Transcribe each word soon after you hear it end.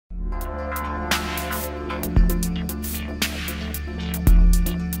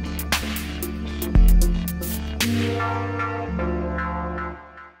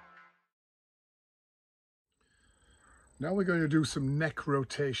Now we're going to do some neck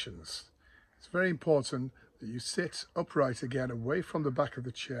rotations. It's very important that you sit upright again, away from the back of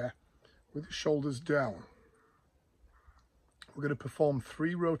the chair, with the shoulders down. We're going to perform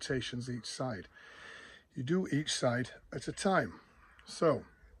 3 rotations each side. You do each side at a time. So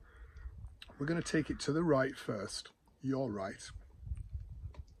we're going to take it to the right first, your right.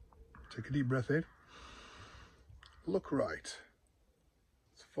 Take a deep breath in. Look right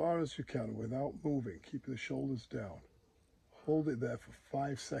as far as you can without moving, keeping the shoulders down. Hold it there for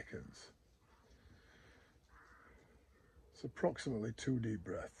 5 seconds. It's approximately 2 deep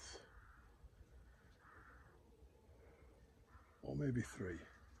breaths. Or maybe 3.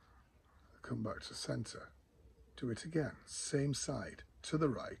 Come back to center. Do it again. Same side, to the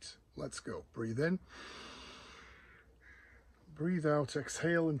right. Let's go. Breathe in. Breathe out,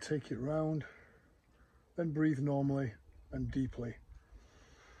 exhale and take it round. Then breathe normally and deeply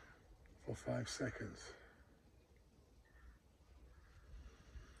for 5 seconds.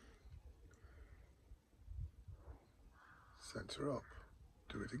 Center up.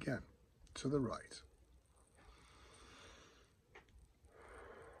 Do it again. To the right.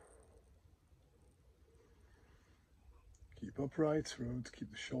 Keep upright, remember to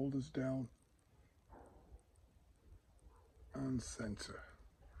keep the shoulders down. And center.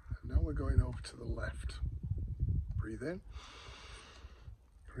 And now we're going over to the left. Breathe in.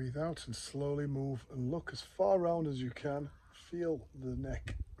 Breathe out and slowly move and look as far round as you can. Feel the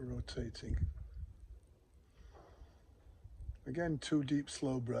neck rotating. Again, 2 deep,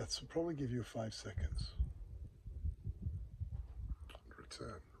 slow breaths will probably give you 5 seconds.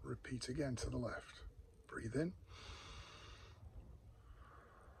 Return. Repeat again to the left. Breathe in.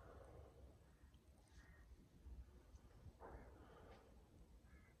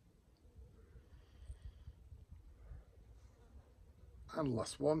 And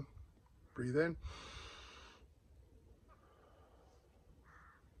last one. Breathe in.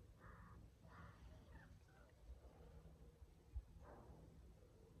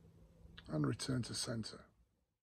 And return to center.